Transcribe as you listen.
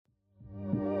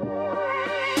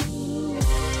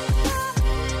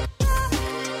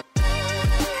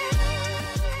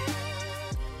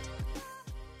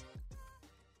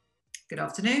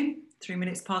afternoon, 3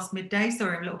 minutes past midday.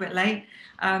 Sorry, I'm a little bit late.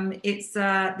 It's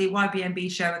the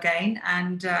YBMB show again.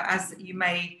 And as you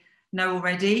may know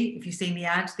already, if you've seen the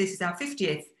ad, this is our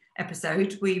 50th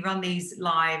episode. We run these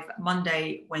live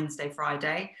Monday, Wednesday,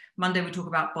 Friday. Monday, we talk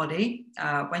about body.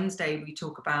 Wednesday, we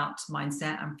talk about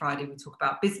mindset. And Friday, we talk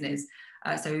about business.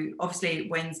 So obviously,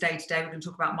 Wednesday today, we're going to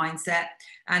talk about mindset.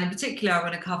 And in particular, I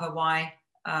want to cover why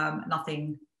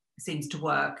nothing seems to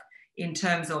work in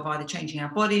terms of either changing our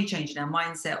body, changing our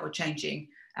mindset, or changing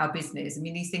our business. I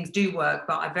mean, these things do work,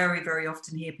 but I very, very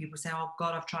often hear people say, oh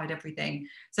God, I've tried everything.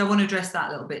 So I want to address that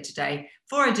a little bit today.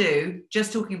 Before I do,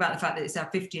 just talking about the fact that it's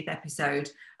our 50th episode.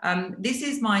 This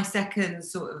is my second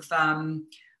sort of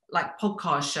like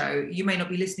podcast show. You may not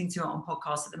be listening to it on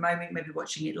podcast at the moment, maybe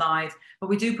watching it live, but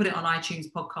we do put it on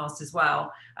iTunes podcast as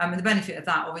well. And the benefit of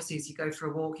that, obviously, is you go for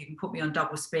a walk, you can put me on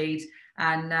double speed,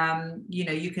 and you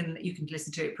know, you can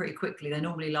listen to it pretty quickly. They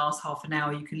normally last half an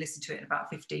hour. You can listen to it in about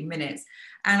 15 minutes.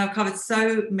 And I've covered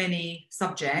so many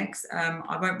subjects.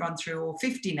 I won't run through all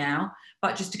 50 now,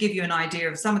 but just to give you an idea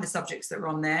of some of the subjects that are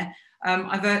on there.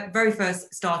 I very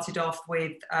first started off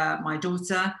with my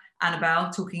daughter, Annabelle,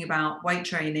 talking about weight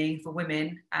training for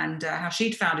women and how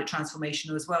she'd found it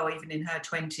transformational as well, even in her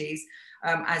 20s,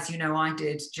 as you know, I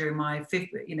did during my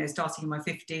starting in my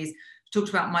 50s. Talked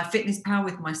about my fitness pal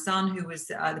with my son, who was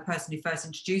the person who first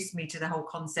introduced me to the whole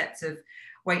concept of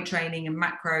weight training and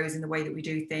macros and the way that we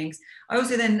do things. I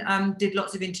also then did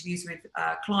lots of interviews with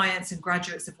clients and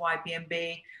graduates of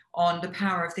YBMB on the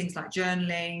power of things like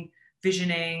journaling,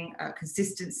 visioning,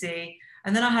 consistency.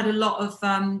 And then I had a lot of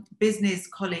business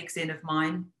colleagues of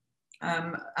mine,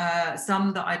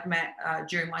 some that I'd met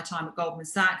during my time at Goldman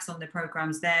Sachs on the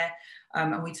programs there.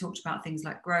 And we talked about things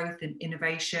like growth and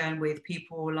innovation with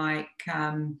people like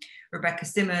Rebecca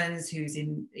Simmons, who's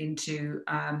into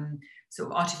sort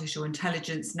of artificial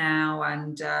intelligence now,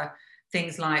 and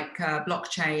things like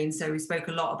blockchain. So we spoke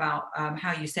a lot about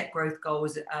how you set growth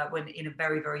goals when in a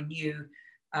very, very new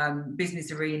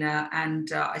business arena.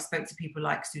 And I spoke to people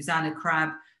like Susanna Crabb,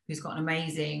 who's got an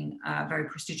amazing, very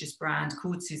prestigious brand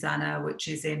called Susanna, which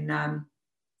is in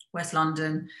West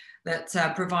London, that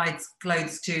provides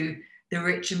clothes to the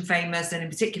rich and famous, and in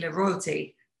particular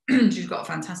royalty. She's got a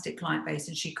fantastic client base,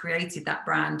 and she created that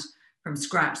brand from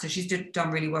scratch. So she's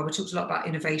done really well. We talked a lot about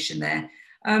innovation there.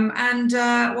 And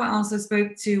what else? I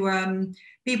spoke to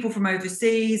people from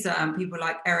overseas, people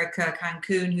like Erica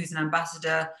Cancun, who's an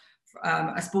ambassador,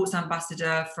 a sports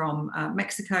ambassador from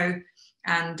Mexico.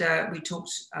 And we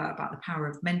talked about the power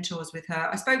of mentors with her.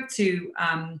 I spoke to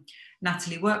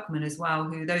Natalie Workman as well,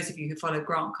 who those of you who follow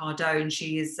Grant Cardone,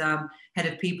 she is head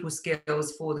of people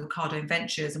skills for the Cardone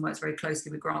Ventures and works very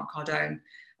closely with Grant Cardone.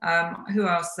 Who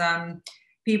else?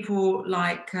 People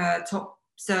like top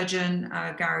surgeon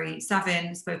Gary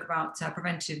Savin spoke about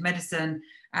preventative medicine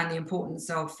and the importance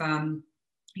of,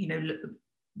 you know,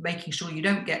 making sure you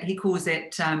don't get, he calls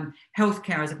it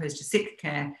healthcare as opposed to sick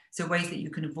care. So ways that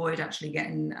you can avoid actually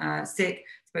getting sick.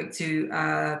 Spoke to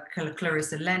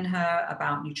Clarissa Lenher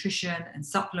about nutrition and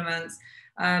supplements.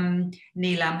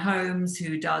 Neelam Holmes,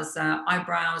 who does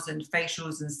eyebrows and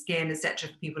facials and skin, etc.,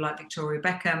 for people like Victoria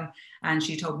Beckham. And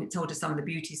she told us some of the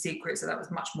beauty secrets. So that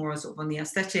was much more sort of on the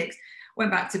aesthetics.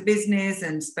 Went back to business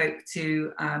and spoke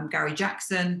to Gary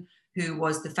Jackson, who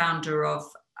was the founder of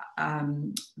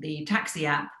the taxi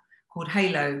app called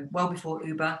Halo, well before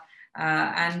Uber,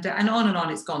 and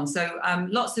on it's gone. So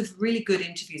lots of really good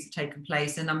interviews have taken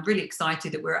place, and I'm really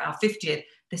excited that we're at our 50th.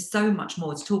 There's so much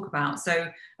more to talk about. So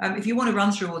if you want to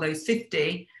run through all those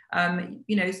 50,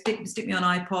 you know, stick me on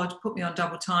iPod, put me on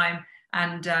double time,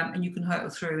 and you can hurtle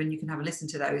through and you can have a listen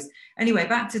to those. Anyway,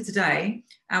 back to today,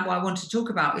 and what I want to talk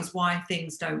about is why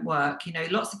things don't work. You know,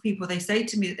 lots of people, they say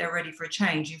to me that they're ready for a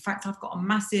change. In fact, I've got a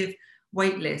massive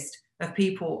wait list of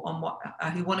people on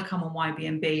who want to come on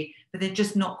YBMB, but they're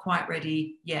just not quite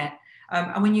ready yet.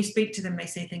 And when you speak to them, they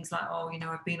say things like, oh, you know,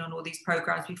 I've been on all these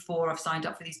programs before, I've signed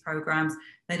up for these programs,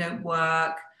 they don't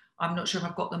work, I'm not sure if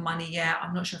I've got the money yet,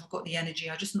 I'm not sure if I've got the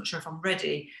energy, I'm just not sure if I'm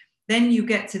ready. Then you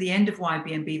get to the end of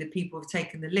YBMB, the people have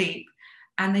taken the leap,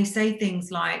 and they say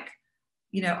things like,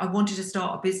 you know, I wanted to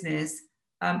start a business,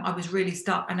 I was really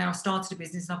stuck, and now I started a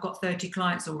business and I've got 30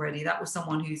 clients already. That was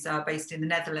someone who's based in the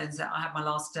Netherlands. I had my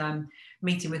last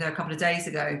meeting with her a couple of days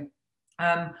ago.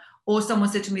 Or someone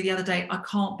said to me the other day, I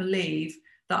can't believe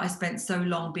that I spent so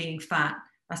long being fat.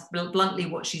 That's bluntly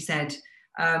what she said.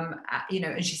 You know,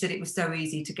 and she said it was so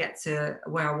easy to get to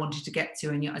where I wanted to get to,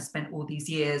 and yet I spent all these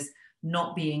years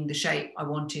not being the shape I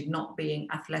wanted, not being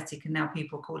athletic, and now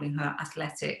people are calling her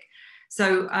athletic.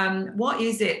 So what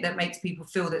is it that makes people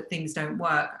feel that things don't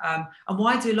work? And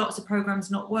why do lots of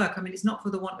programs not work? I mean, it's not for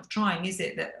the want of trying, is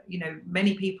it? That, you know,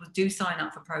 many people do sign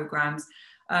up for programs.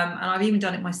 And I've even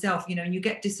done it myself, you know, and you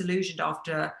get disillusioned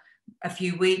after a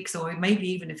few weeks or maybe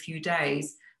even a few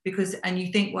days, because, and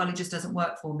you think, well, it just doesn't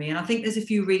work for me. And I think there's a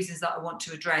few reasons that I want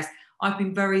to address. I've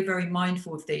been very, very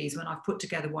mindful of these when I've put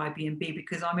together YBNB,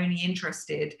 because I'm only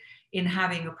interested in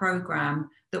having a program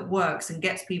that works and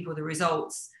gets people the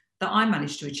results that I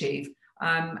managed to achieve.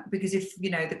 Because if, you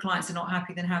know, the clients are not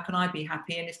happy, then how can I be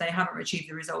happy? And if they haven't achieved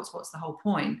the results, what's the whole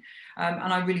point?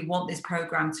 And I really want this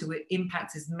program to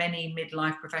impact as many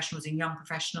midlife professionals and young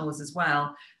professionals as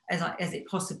well as it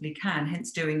possibly can,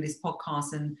 hence doing this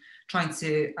podcast and trying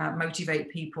to motivate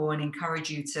people and encourage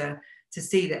you to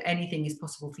see that anything is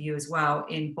possible for you as well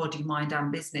in body, mind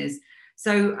and business.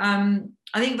 So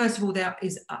I think, first of all, there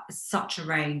is such a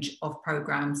range of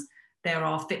programs. There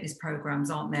are fitness programs,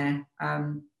 aren't there?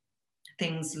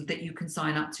 Things that you can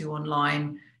sign up to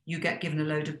online. You get given a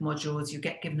load of modules, you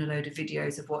get given a load of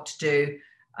videos of what to do.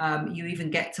 You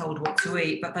even get told what to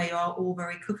eat, but they are all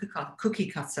very cookie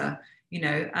cutter, you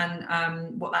know,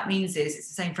 and what that means is it's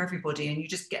the same for everybody, and you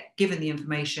just get given the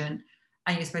information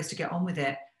and you're supposed to get on with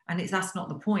it. And that's not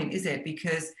the point, is it?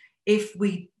 Because if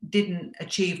we didn't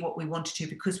achieve what we wanted to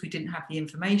because we didn't have the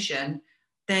information,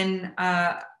 then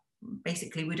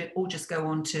basically we'd all just go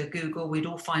on to Google, we'd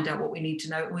all find out what we need to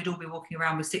know, and we'd all be walking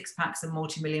around with six packs and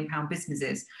multi-million-pound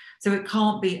businesses. So it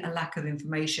can't be a lack of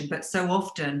information, but so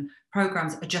often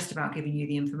programs are just about giving you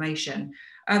the information.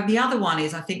 The other one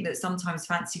is, I think that sometimes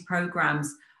fancy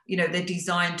programs, you know, they're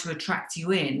designed to attract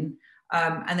you in,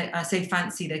 and I say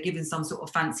fancy, they're given some sort of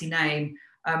fancy name,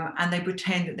 and they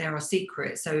pretend that there are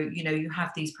secrets. So, you know, you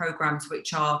have these programs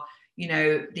which are, you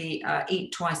know, the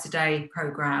eat twice a day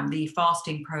program, the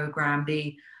fasting program,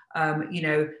 the, you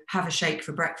know, have a shake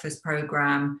for breakfast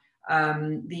program,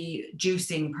 the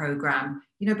juicing program,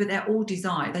 you know, but they're all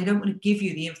designed. They don't want to give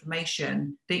you the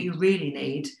information that you really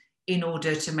need in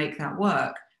order to make that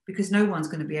work, because no one's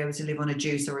going to be able to live on a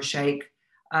juice or a shake,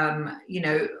 you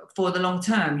know, for the long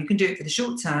term. You can do it for the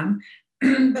short term,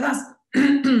 but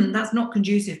that's not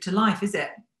conducive to life, is it?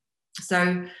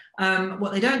 So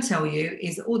what they don't tell you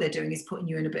is that all they're doing is putting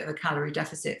you in a bit of a calorie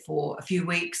deficit for a few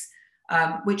weeks,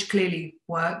 which clearly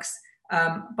works.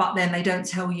 But then they don't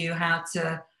tell you how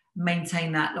to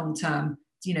maintain that long term,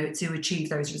 you know, to achieve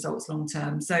those results long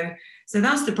term. So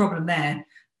that's the problem there,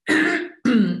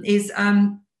 is,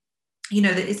 you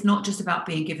know, that it's not just about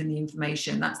being given the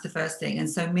information. That's the first thing. And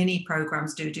so many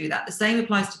programs do that. The same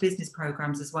applies to business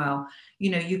programs as well.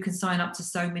 You know, you can sign up to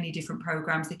so many different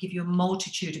programs. They give you a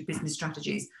multitude of business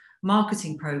strategies,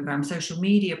 marketing programs, social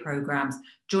media programs.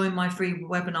 Join my free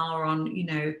webinar on, you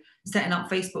know, setting up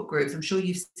Facebook groups. I'm sure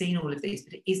you've seen all of these,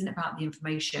 but it isn't about the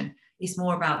information. It's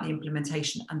more about the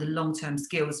implementation and the long-term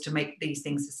skills to make these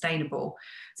things sustainable.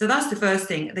 So that's the first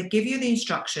thing. They give you the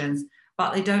instructions,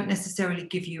 but they don't necessarily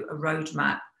give you a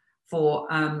roadmap for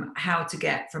how to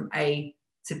get from A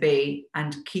to B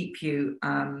and keep you,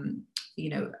 you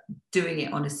know, doing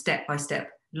it on a step-by-step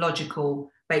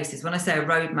logical basis. When I say a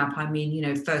roadmap, I mean, you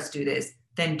know, first do this,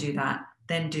 then do that,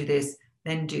 then do this,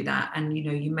 then do that. And, you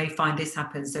know, you may find this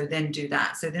happens, so then do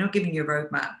that. So they're not giving you a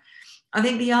roadmap. I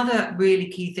think the other really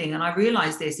key thing, and I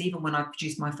realized this even when I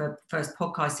produced my first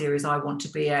podcast series, I Want to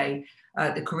Be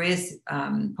the Careers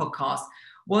podcast,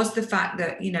 was the fact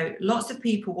that, you know, lots of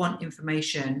people want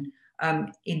information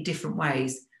in different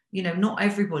ways. You know, not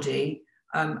everybody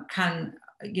can,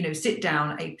 you know, sit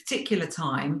down a particular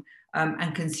time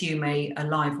and consume a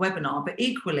live webinar, but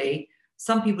equally,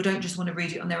 some people don't just want to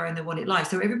read it on their own, they want it live.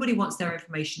 So everybody wants their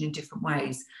information in different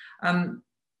ways. And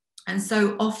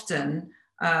so often,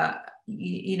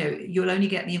 you know, you'll only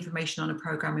get the information on a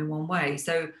program in one way.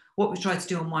 So what we tried to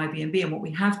do on YBNB, and what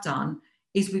we have done,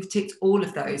 is we've ticked all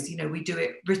of those. You know, we do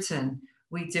it written,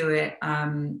 we do it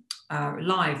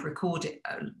live, recorded,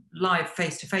 live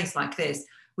face-to-face like this.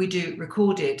 We do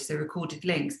recorded, so recorded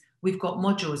links. We've got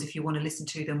modules if you want to listen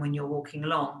to them when you're walking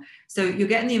along. So you're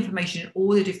getting the information in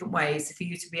all the different ways for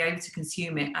you to be able to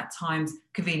consume it at times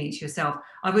convenient to yourself.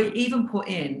 I would even put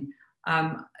in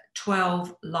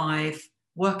 12 live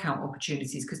workout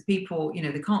opportunities, because people, you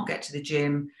know, they can't get to the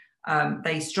gym.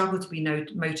 They struggle to be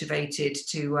motivated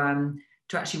to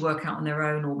actually work out on their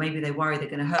own, or maybe they worry they're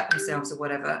going to hurt themselves or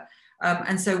whatever.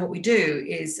 And so what we do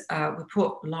is we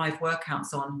put live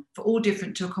workouts on for all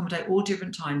different, to accommodate all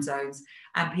different time zones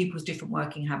and people's different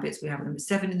working habits. We have them at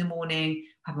 7 in the morning,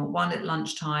 have them at 1 at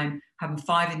lunchtime, have them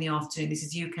 5 in the afternoon. This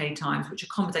is UK times, which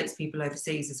accommodates people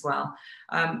overseas as well.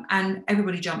 And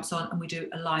everybody jumps on and we do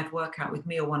a live workout with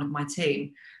me or one of my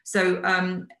team. So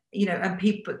you know, and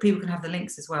people can have the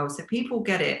links as well. So people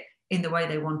get it in the way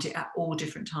they want it at all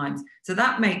different times. So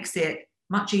that makes it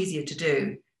much easier to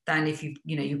do than if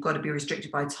you've got to be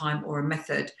restricted by time or a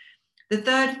method. The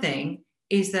third thing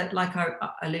is that, like I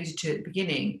alluded to at the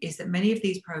beginning, is that many of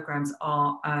these programs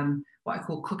are what I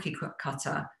call cookie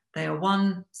cutter. They are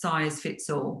one size fits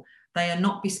all. They are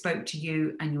not bespoke to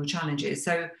you and your challenges.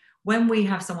 So when we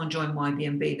have someone join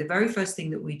YBMB, the very first thing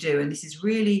that we do, and this is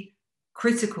really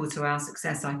critical to our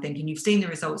success, I think, and you've seen the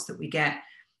results that we get,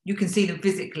 you can see them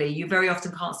physically. You very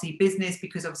often can't see business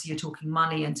because obviously you're talking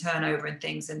money and turnover and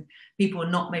things, and people are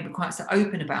not maybe quite so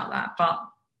open about that, but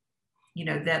you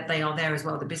know, that they are there as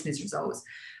well, the business results.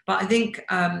 But I think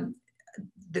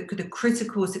the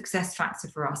critical success factor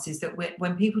for us is that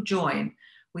when people join,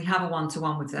 we have a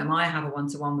one-to-one with them. I have a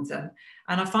one-to-one with them,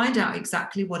 and I find out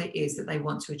exactly what it is that they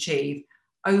want to achieve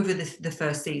over the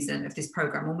first season of this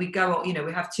program. When we go, you know,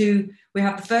 we have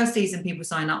the first season people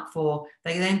sign up for,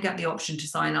 they then get the option to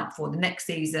sign up for the next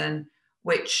season,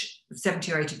 which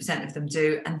 70 or 80% of them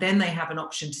do. And then they have an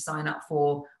option to sign up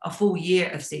for a full year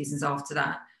of seasons after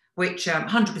that, which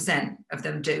 100% of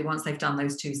them do once they've done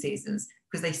those 2 seasons,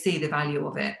 because they see the value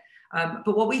of it.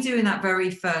 But what we do in that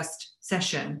very first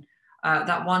session,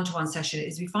 that one-to-one session,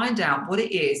 is we find out what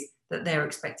it is that they're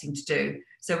expecting to do.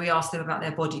 So we ask them about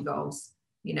their body goals,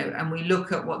 you know, and we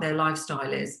look at what their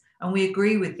lifestyle is, and we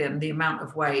agree with them the amount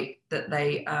of weight that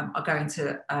they are going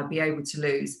to be able to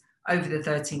lose over the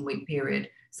 13-week period.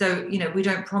 So, you know, we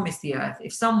don't promise the earth.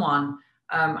 If someone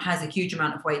has a huge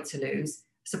amount of weight to lose,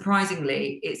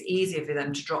 surprisingly, it's easier for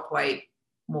them to drop weight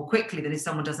more quickly than if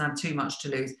someone doesn't have too much to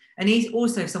lose. And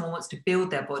also, if someone wants to build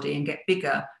their body and get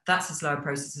bigger, that's a slower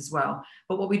process as well.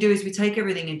 But what we do is we take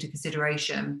everything into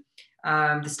consideration,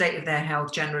 the state of their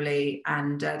health generally,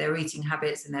 and their eating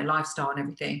habits and their lifestyle and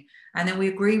everything. And then we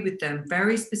agree with them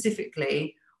very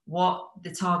specifically what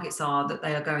the targets are that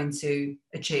they are going to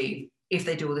achieve if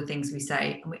they do all the things we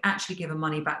say. And we actually give a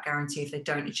money back guarantee if they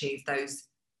don't achieve those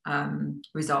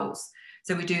results.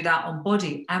 So we do that on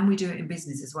body, and we do it in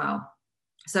business as well.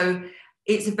 So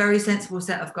it's a very sensible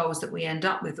set of goals that we end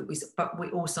up with, but we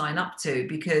all sign up to,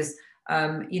 because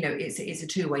you know, it's a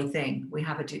two-way thing. We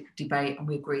have a debate and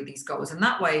we agree these goals, and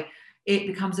that way it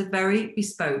becomes a very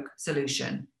bespoke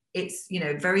solution. It's, you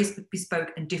know, very bespoke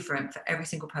and different for every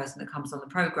single person that comes on the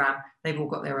program. They've all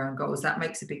got their own goals. That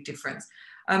makes a big difference.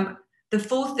 The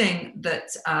fourth thing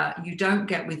that you don't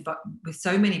get with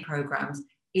so many programs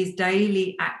is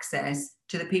daily access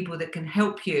to the people that can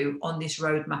help you on this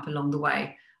roadmap along the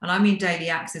way. And I mean daily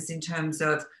access in terms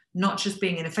of not just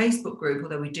being in a Facebook group,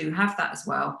 although we do have that as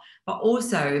well, but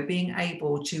also being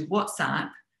able to WhatsApp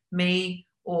me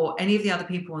or any of the other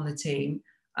people on the team,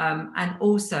 and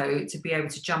also to be able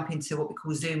to jump into what we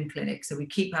call Zoom clinics. So we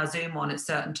keep our Zoom on at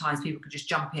certain times. People can just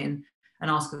jump in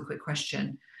and ask a quick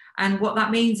question. And what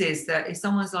that means is that if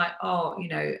someone's like, oh, you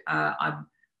know,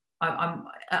 I'm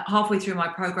halfway through my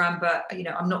program, but, you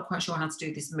know, I'm not quite sure how to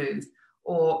do this move,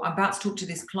 or I'm about to talk to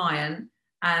this client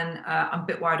and I'm a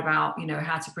bit worried about, you know,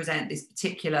 how to present this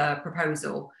particular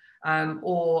proposal,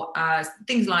 or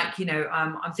things like, you know,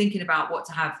 I'm thinking about what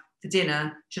to have for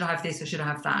dinner. Should I have this or should I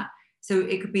have that? So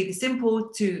it could be the simple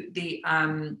to the,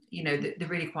 you know, the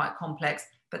really quite complex,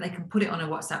 but they can put it on a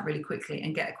WhatsApp really quickly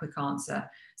and get a quick answer.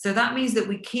 So that means that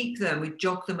we keep them, we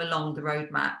jog them along the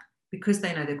roadmap, because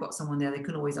they know they've got someone there they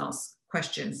can always ask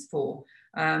questions for.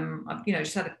 I've, you know,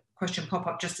 just had a question pop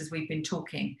up just as we've been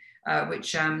talking,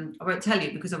 which I won't tell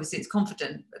you because obviously it's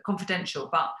confidential,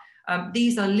 but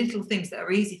these are little things that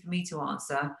are easy for me to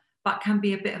answer, but can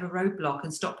be a bit of a roadblock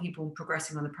and stop people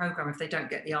progressing on the program if they don't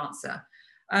get the answer.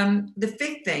 The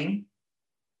fifth thing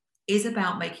is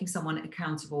about making someone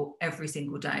accountable every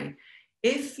single day.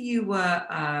 If you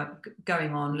were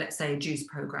going on, let's say, a juice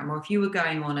program, or if you were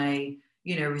going on a,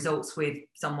 you know, results with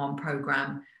someone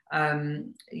program,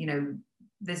 you know,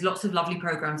 there's lots of lovely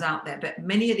programs out there, but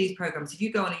many of these programs, if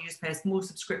you go on and you just pay a small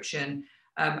subscription,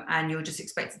 and you're just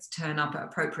expected to turn up at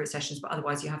appropriate sessions, but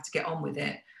otherwise you have to get on with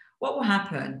it, what will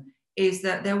happen is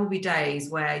that there will be days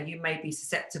where you may be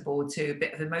susceptible to a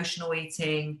bit of emotional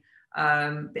eating,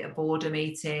 a bit of boredom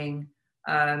eating,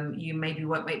 you maybe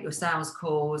won't make your sales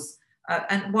calls.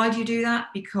 And why do you do that?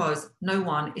 Because no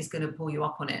one is going to pull you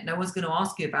up on it. No one's going to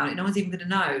ask you about it. No one's even going to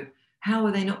know. How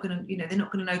are they not going to, you know, they're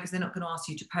not going to know because they're not going to ask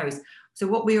you to post. So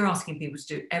what we're asking people to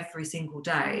do every single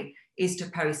day is to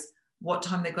post what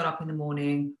time they got up in the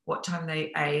morning, what time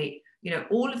they ate, you know,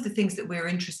 all of the things that we're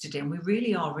interested in. We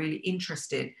really are really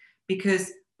interested,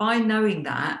 because by knowing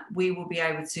that, we will be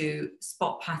able to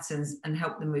spot patterns and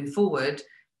help them move forward,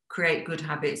 create good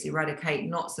habits, eradicate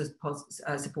not so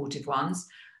supportive ones.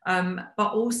 But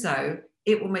also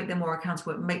it will make them more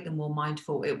accountable, it will make them more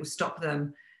mindful, it will stop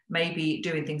them maybe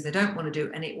doing things they don't want to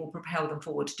do, and it will propel them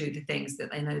forward to do the things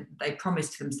that they know they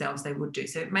promised to themselves they would do.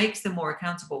 So it makes them more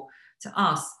accountable to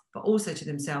us, but also to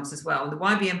themselves as well. And the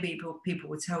YBMB people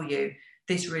will tell you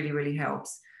this really, really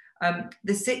helps.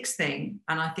 The sixth thing,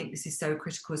 and I think this is so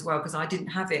critical as well, because I didn't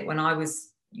have it when I was,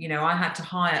 I had to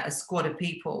hire a squad of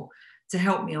people to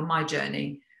help me on my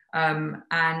journey. And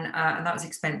that was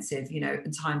expensive,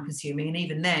 and time consuming. And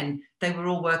even then, they were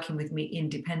all working with me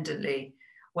independently.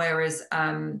 Whereas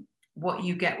what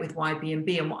you get with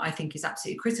YBMB, and what I think is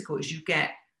absolutely critical, is you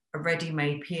get a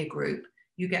ready-made peer group.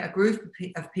 You get a group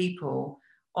of people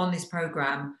on this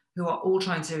program who are all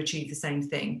trying to achieve the same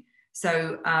thing.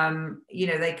 So,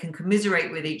 they can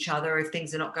commiserate with each other if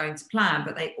things are not going to plan,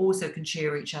 but they also can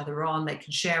cheer each other on. They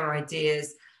can share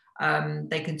ideas.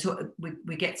 They can talk.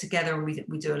 We get together and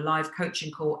we do a live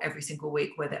coaching call every single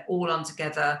week where they're all on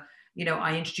together.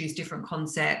 I introduce different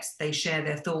concepts. They share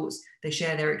their thoughts. They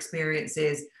share their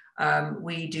experiences.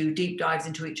 We do deep dives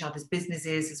into each other's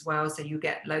businesses as well. So you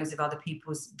get loads of other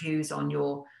people's views on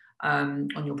your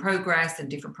progress and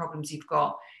different problems you've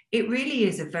got. It really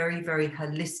is a very, very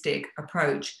holistic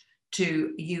approach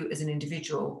to you as an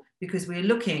individual, because we're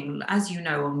looking, as you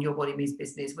know, on Your Body Means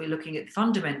Business, we're looking at the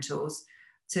fundamentals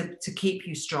to keep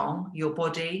you strong, your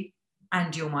body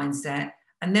and your mindset.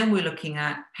 And then we're looking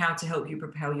at how to help you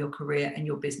propel your career and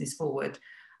your business forward.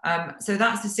 So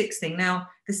that's the sixth thing. Now,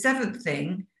 the seventh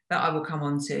thing that I will come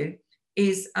on to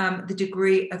is the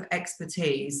degree of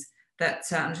expertise that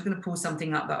I'm just going to pull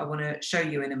something up that I want to show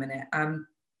you in a minute.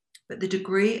 But the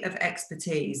degree of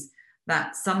expertise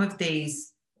that some of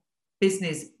these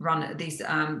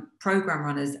program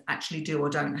runners actually do or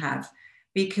don't have,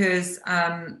 because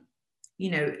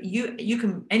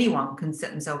anyone can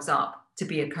set themselves up to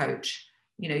be a coach.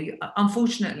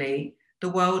 Unfortunately, the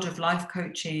world of life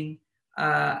coaching,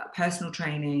 personal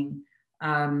training,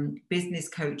 business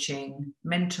coaching,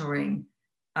 mentoring,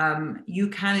 you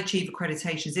can achieve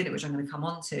accreditations in it, which I'm going to come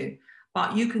on to,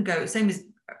 but you can go, same as,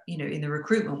 in the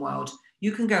recruitment world,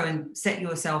 you can go and set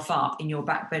yourself up in your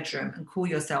back bedroom and call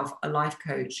yourself a life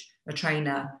coach, a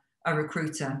trainer, a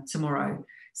recruiter tomorrow.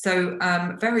 So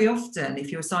very often,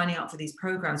 if you're signing up for these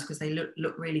programs because they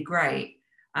look really great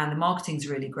and the marketing's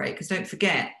really great, because don't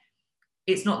forget,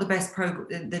 it's not the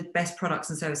best products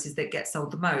and services that get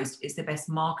sold the most, it's the best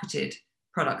marketed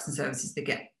products and services that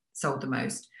get sold the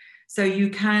most. So you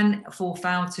can fall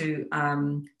foul to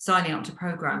signing up to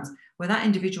programs where that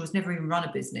individual has never even run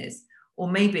a business, or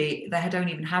maybe they don't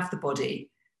even have the body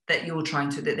that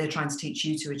they're trying to teach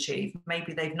you to achieve.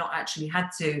 Maybe they've not actually had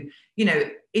to,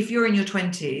 if you're in your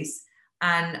 20s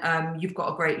and you've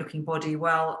got a great looking body,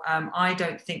 well, I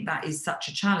don't think that is such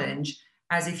a challenge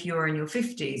as if you're in your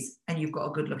 50s and you've got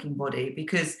a good looking body,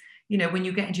 because, when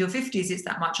you get into your 50s, it's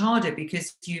that much harder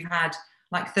because you've had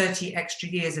like 30 extra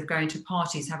years of going to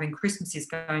parties, having Christmases,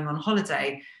 going on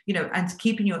holiday, and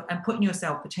putting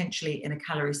yourself potentially in a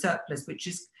calorie surplus, which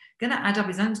is going to add up.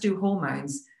 It's nothing to do with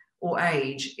hormones or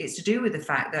age. It's to do with the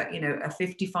fact that, a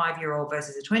 55-year-old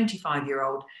versus a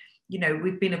 25-year-old,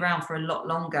 we've been around for a lot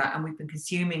longer and we've been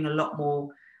consuming a lot more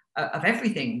of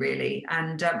everything, really.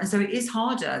 And so it is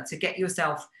harder to get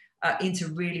yourself into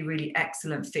really, really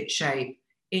excellent fit shape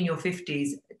in your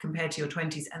 50s compared to your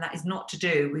 20s. And that is not to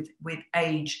do with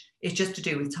age, it's just to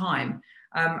do with time.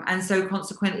 And so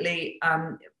consequently,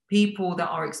 people that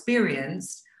are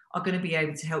experienced are going to be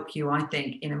able to help you, I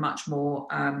think, in a much more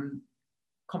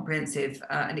comprehensive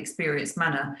and experienced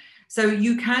manner. So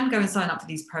you can go and sign up for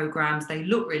these programs. They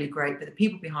look really great, but the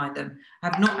people behind them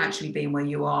have not actually been where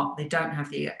you are. They don't have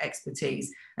the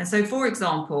expertise. And so, for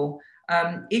example,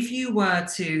 if you were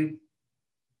to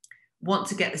want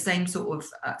to get the same sort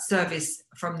of service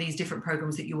from these different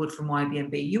programs that you would from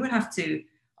YBMB, you would have to,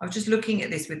 I was just looking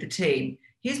at this with the team,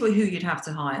 here's who you'd have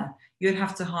to hire. You'd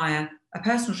have to hire a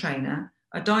personal trainer,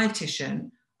 a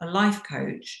dietitian, a life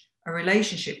coach, a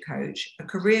relationship coach, a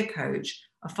career coach,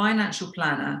 a financial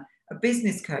planner, a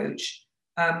business coach,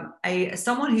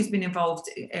 someone who's been involved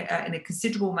in a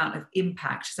considerable amount of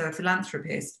impact, so a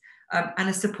philanthropist, and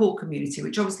a support community,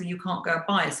 which obviously you can't go and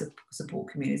buy a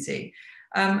support community.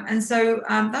 And so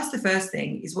that's the first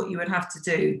thing, is what you would have to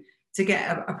do to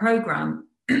get a program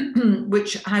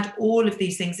which had all of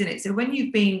these things in it. So when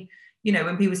you've been,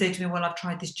 when people say to me, well, I've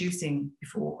tried this juicing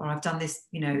before, or I've done this,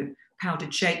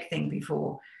 powdered shake thing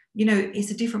before,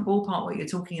 it's a different ballpark what you're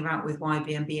talking about with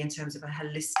YBMB in terms of a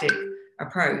holistic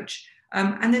approach.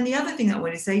 And then the other thing that I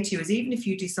want to say to you is, even if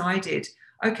you decided,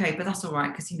 okay, but that's all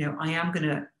right, because, I am going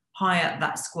to hire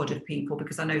that squad of people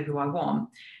because I know who I want.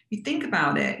 You think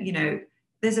about it,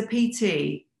 there's a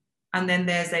PT and then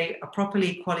there's a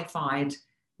properly qualified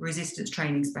resistance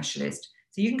training specialist.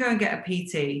 So you can go and get a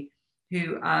PT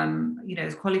who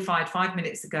is qualified 5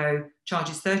 minutes ago,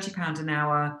 charges £30 an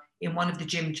hour in one of the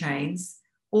gym chains,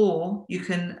 or you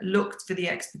can look for the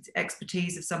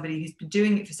expertise of somebody who's been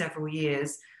doing it for several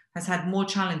years, has had more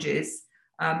challenges,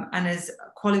 and is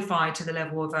qualified to the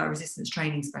level of a resistance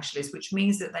training specialist, which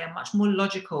means that they are much more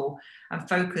logical and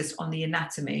focused on the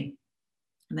anatomy.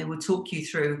 And they will talk you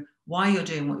through why you're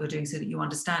doing what you're doing so that you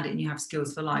understand it and you have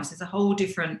skills for life. So it's a whole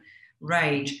different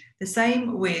range. The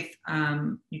same with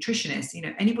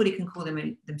nutritionists. Anybody can call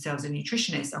themselves a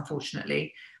nutritionist,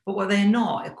 unfortunately, but what they're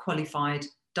not are qualified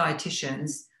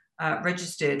dietitians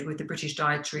registered with the British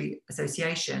Dietary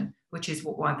Association, which is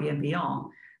what YBMB are.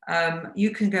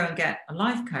 You can go and get a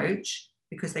life coach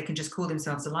because they can just call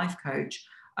themselves a life coach,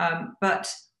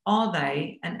 but are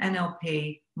they an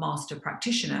NLP master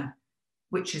practitioner,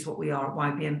 which is what we are at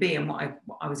YBMB and what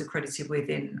I was accredited with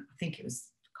in, I think it was,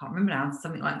 I can't remember now,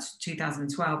 something like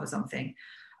 2012 or something.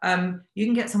 You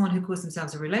can get someone who calls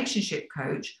themselves a relationship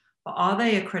coach, but are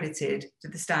they accredited to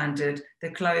the standard,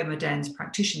 the Chloe Modern's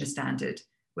practitioner standard,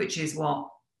 which is what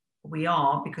we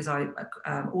are, because I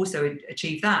also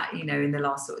achieved that, in the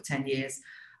last sort of 10 years.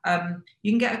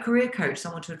 You can get a career coach,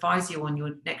 someone to advise you on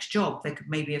your next job. They could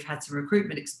maybe have had some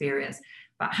recruitment experience,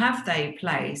 but have they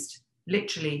placed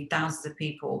literally thousands of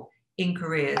people in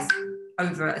careers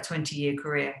over a 20-year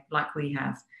career like we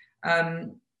have?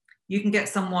 You can get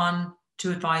someone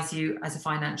to advise you as a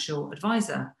financial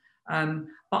advisor.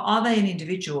 But are they an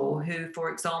individual who, for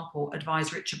example,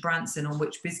 advised Richard Branson on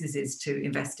which businesses to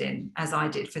invest in, as I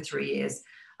did for 3 years?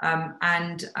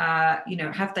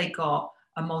 Have they got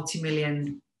a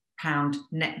multi-million-pound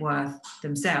net worth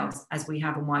themselves, as we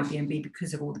have on YBMB,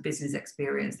 because of all the business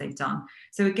experience they've done?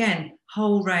 So again,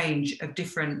 whole range of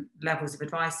different levels of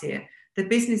advice here. The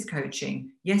business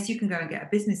coaching, yes, you can go and get a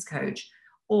business coach,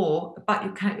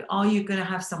 but are you going to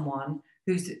have someone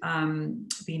who's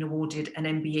been awarded an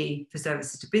MBE for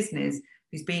services to business,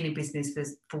 who's been in business for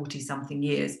 40-something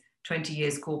years, 20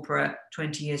 years corporate,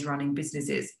 20 years running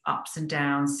businesses, ups and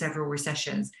downs, several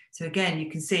recessions. So again, you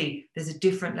can see there's a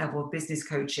different level of business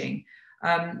coaching.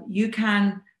 You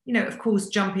can, of course,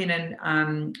 jump in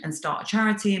and start a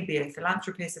charity and be a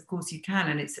philanthropist. Of course you can,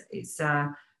 and it's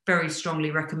very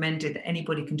strongly recommended that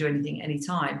anybody can do anything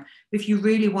anytime. But if you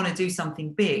really want to do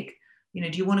something big, do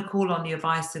you want to call on the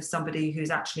advice of somebody who's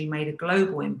actually made a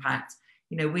global impact?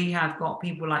 We have got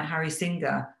people like Harry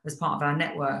Singer as part of our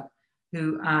network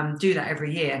who do that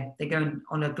every year. They go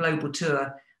on a global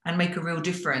tour and make a real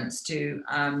difference to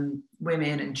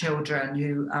women and children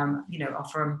who, are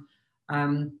from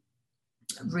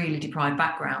really deprived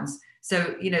backgrounds.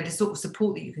 So, the sort of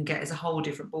support that you can get is a whole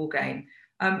different ballgame.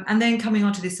 And then coming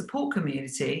onto this support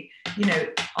community,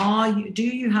 do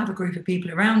you have a group of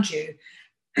people around you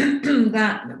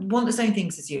that want the same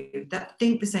things as you, that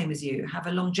think the same as you, have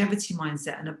a longevity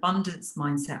mindset, an abundance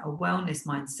mindset, a wellness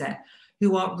mindset,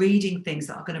 who are reading things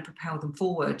that are going to propel them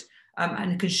forward,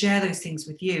 and can share those things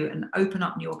with you and open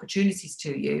up new opportunities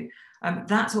to you?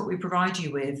 That's what we provide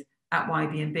you with at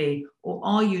YBMB. Or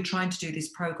are you trying to do this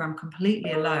program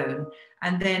completely alone,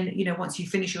 and then once you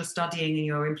finish your studying and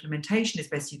your implementation as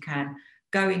best you can,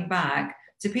 going back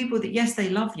to people that, yes, they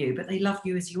love you, but they love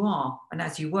you as you are and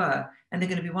as you were, and they're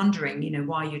going to be wondering,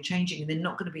 why you're changing, and they're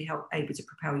not going to be able to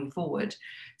propel you forward.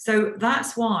 So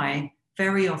that's why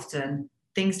very often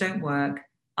things don't work,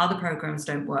 other programs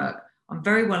don't work. I'm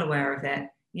very well aware of it.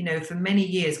 For many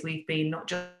years, we've been not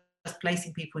just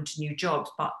placing people into new jobs,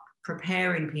 but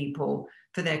preparing people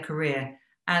for their career.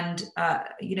 And,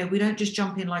 we don't just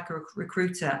jump in like a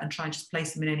recruiter and try and just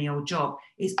place them in any old job.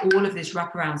 It's all of this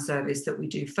wraparound service that we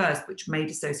do first, which made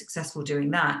us so successful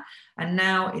doing that. And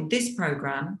now in this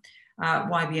program,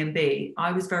 YBMB,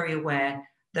 I was very aware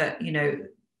that,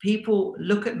 people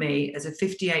look at me as a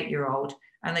 58-year-old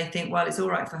and they think, well, it's all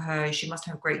right for her, she must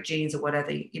have great genes or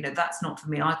whatever. That's not for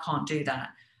me. I can't do that.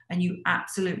 And you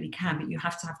absolutely can, but you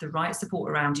have to have the right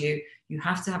support around you. You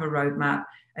have to have a roadmap,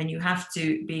 and you have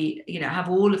to be, have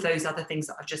all of those other things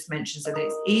that I've just mentioned, so that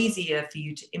it's easier for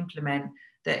you to implement,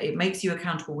 that it makes you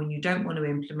accountable when you don't want to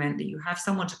implement, that you have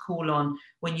someone to call on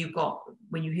when you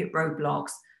hit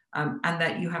roadblocks, and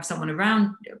that you have someone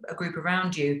around, a group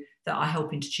around you that are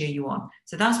helping to cheer you on.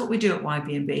 So that's what we do at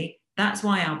YBMB. That's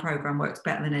why our program works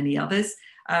better than any others.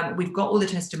 We've got all the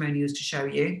testimonials to show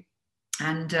you.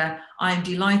 And I am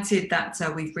delighted that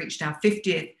we've reached our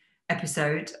 50th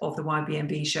episode of the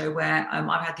YBMB show, where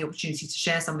I've had the opportunity to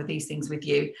share some of these things with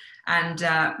you, and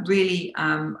really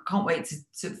can't wait to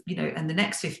and the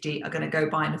next 50 are going to go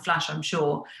by in a flash, I'm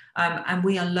sure. And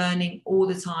we are learning all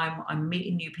the time. I'm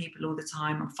meeting new people all the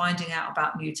time. I'm finding out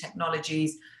about new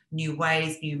technologies, new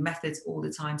ways, new methods all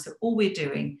the time. So all we're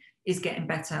doing is getting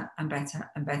better and better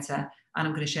and better. And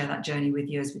I'm going to share that journey with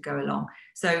you as we go along.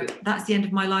 So that's the end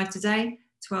of my live today,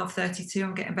 12:32.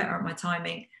 I'm getting better at my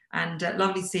timing. And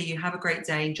lovely to see you. Have a great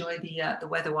day. Enjoy the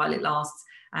weather while it lasts.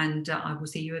 And I will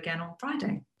see you again on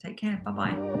Friday. Take care.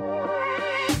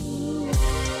 Bye-bye.